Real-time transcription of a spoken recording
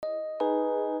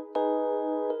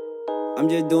I'm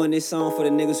just doing this song for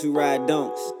the niggas who ride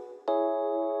donks.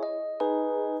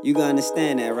 You gotta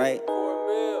understand that, right?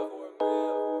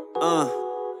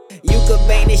 You could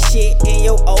bang this shit in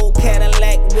your old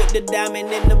Cadillac with the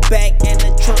diamond in the back and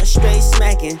the trunk straight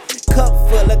smacking. Cup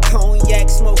full of cognac,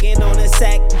 smoking on a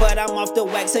sack, but I'm off the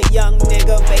wax, a young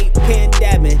nigga vape pen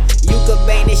dabbing. You could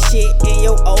bang this shit in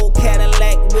your old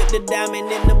Cadillac with the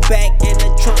diamond in the back and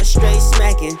the trunk straight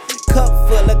smacking. Cup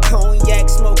full of cognac,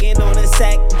 smoking on a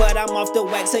sack, but I'm off the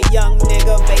wax, a young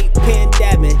nigga vape pen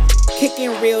dabbing.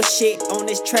 Kicking real shit on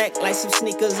this track like some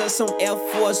sneakers or some Air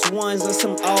Force Ones or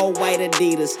some all-white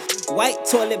Adidas. White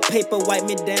toilet paper wipe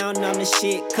me down on the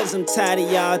shit, cause I'm tired of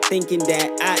y'all thinking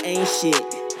that I ain't shit.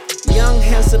 Young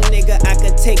handsome nigga, I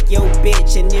could take your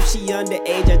bitch, and if she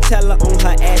underage, I tell her on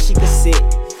her ass she could sit.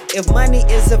 If money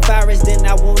is a virus, then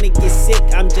I wanna get sick.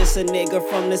 I'm just a nigga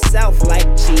from the south like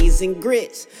cheese and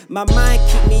grits. My mind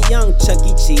keep me young, Chuck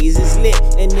E. Cheese is lit.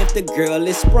 And if the girl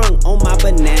is sprung on my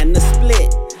banana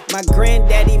split. My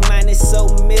granddaddy mind is so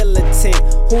militant.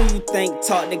 Who you think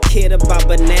taught the kid about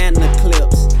banana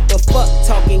clips? But fuck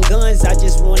talking guns, I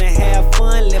just wanna have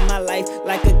fun. Live my life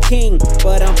like a king,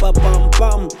 but I'm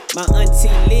bum. My auntie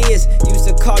Liz used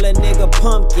to call a nigga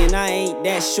pumpkin. I ain't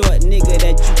that short nigga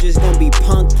that you just gon' be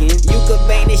punkin'. You could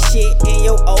bang this shit in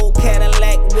your old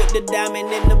Cadillac with the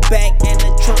diamond in the back and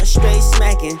the trunk straight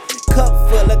smacking. Cup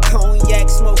full of cognac,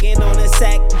 smoking on a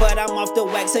sack, but I'm off the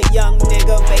wax, a young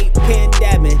nigga vape pen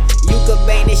dabbing. You could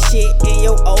bang this shit in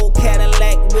your old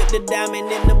Cadillac with the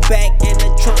diamond in the back and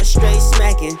the trunk straight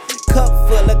smacking. Cup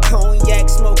full of cognac,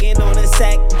 smoking on a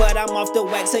sack, but I'm off the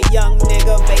wax, a young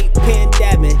nigga vape pen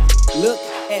dabbing. Look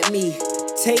at me,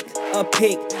 take a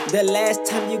pic. The last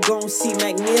time you gon' see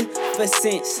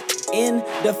magnificence in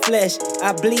the flesh.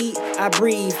 I bleed, I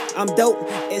breathe, I'm dope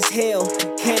as hell.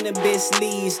 Cannabis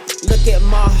leaves, look at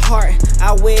my heart,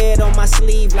 I wear it on my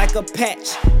sleeve like a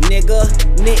patch. Nigga,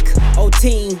 Nick,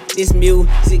 O-Team, this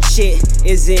music shit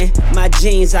is in my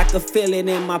jeans. I can feel it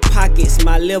in my pockets,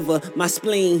 my liver, my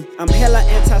spleen. I'm hella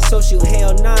antisocial,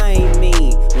 hell nah, I ain't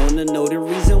mean. Wanna know the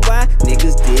reason why?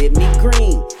 Niggas did me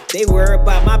green. They worry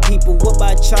about my people, what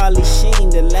about Charlie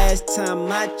Sheen? The last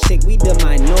time I checked, we the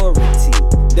minority.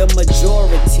 The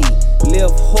majority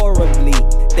live horribly.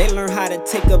 They learn how to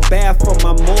take a bath from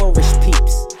my Moorish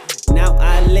peeps. Now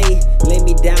I lay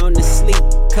me down to sleep,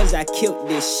 cause I killed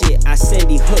this shit, I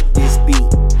Sandy hooked this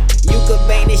beat. You could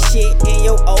bang this shit in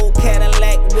your old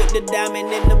Cadillac with the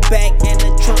diamond in the back and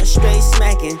the trunk straight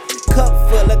smacking. Cup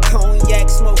full of cognac,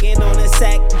 smoking on a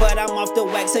sack, but I'm off the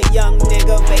wax, a young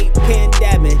nigga vape pen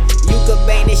dabbing. You could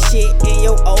bang this shit in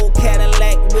your old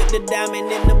Cadillac with the diamond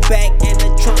in the back and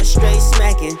the trunk straight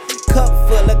smacking. Cup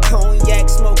full of cognac,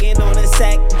 smoking on a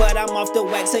sack, but I'm off the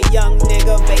wax, a young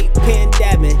nigga vape pen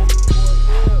dabbing.